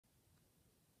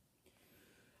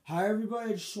Hi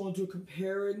everybody, I just want to do a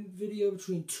comparing video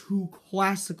between two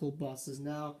classical buses.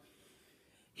 Now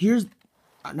I'm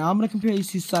gonna compare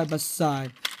these two side by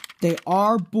side. They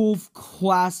are both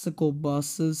classical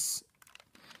buses.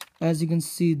 As you can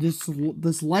see, this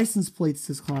license plate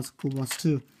says classical bus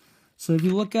too. So if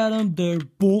you look at them, they're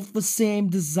both the same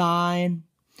design,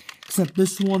 except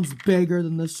this one's bigger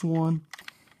than this one.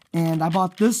 And I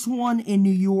bought this one in New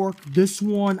York. This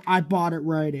one I bought it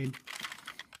right in.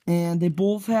 And they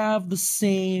both have the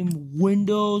same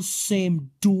windows, same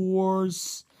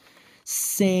doors,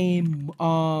 same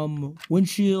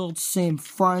windshields, same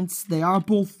fronts. They are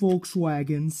both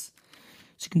Volkswagens.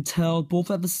 As you can tell, both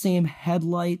have the same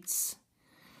headlights,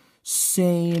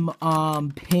 same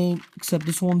paint, except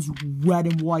this one's red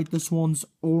and white, this one's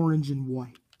orange and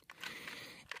white.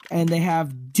 And they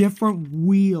have different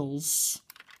wheels,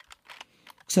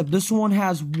 except this one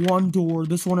has one door,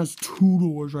 this one has two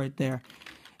doors right there.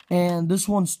 And this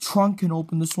one's trunk can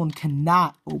open, this one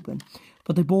cannot open.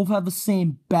 But they both have the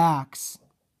same backs.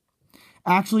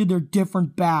 Actually, they're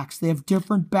different backs. They have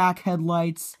different back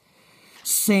headlights.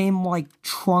 Same, like,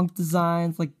 trunk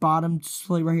designs, like bottom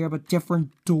slate right here, but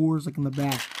different doors, like, in the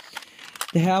back.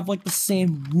 They have, like, the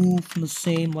same roof and the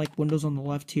same, like, windows on the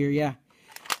left here, yeah.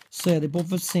 So, yeah, they both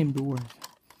have the same door.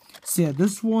 So, yeah,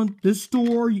 this one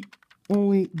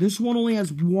only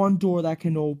has one door that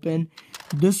can open.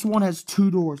 This one has two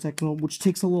doors that can open, which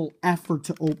takes a little effort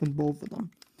to open both of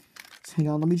them. So hang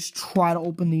on, let me just try to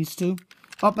open these two.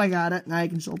 Oh, I got it. Now I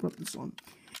can just open up this one.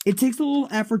 It takes a little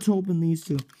effort to open these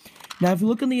two. Now, if you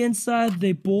look on the inside,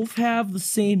 they both have the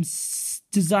same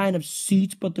design of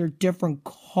seats, but they're different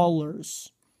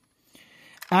colors.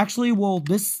 Actually, well,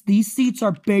 these seats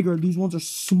are bigger. These ones are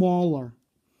smaller.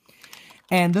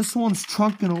 And this one's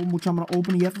trunk can open, which I'm gonna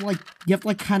open. You have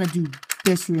to kind of do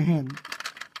this with your hand.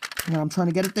 And I'm trying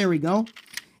to get it. There we go.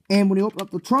 And when you open up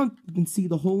the trunk, you can see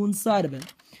the whole inside of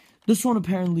it. This one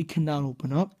apparently cannot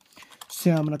open up.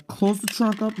 So I'm going to close the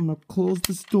trunk up. I'm going to close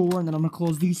this door. And then I'm going to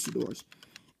close these two doors.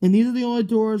 And these are the only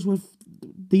doors with...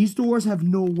 These doors have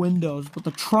no windows. But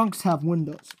the trunks have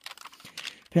windows.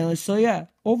 Apparently. So yeah.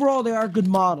 Overall, they are good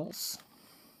models.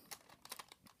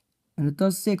 And it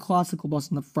does say classical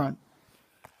bus in the front.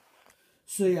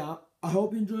 So yeah. I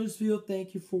hope you enjoyed this video.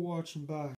 Thank you for watching. Bye.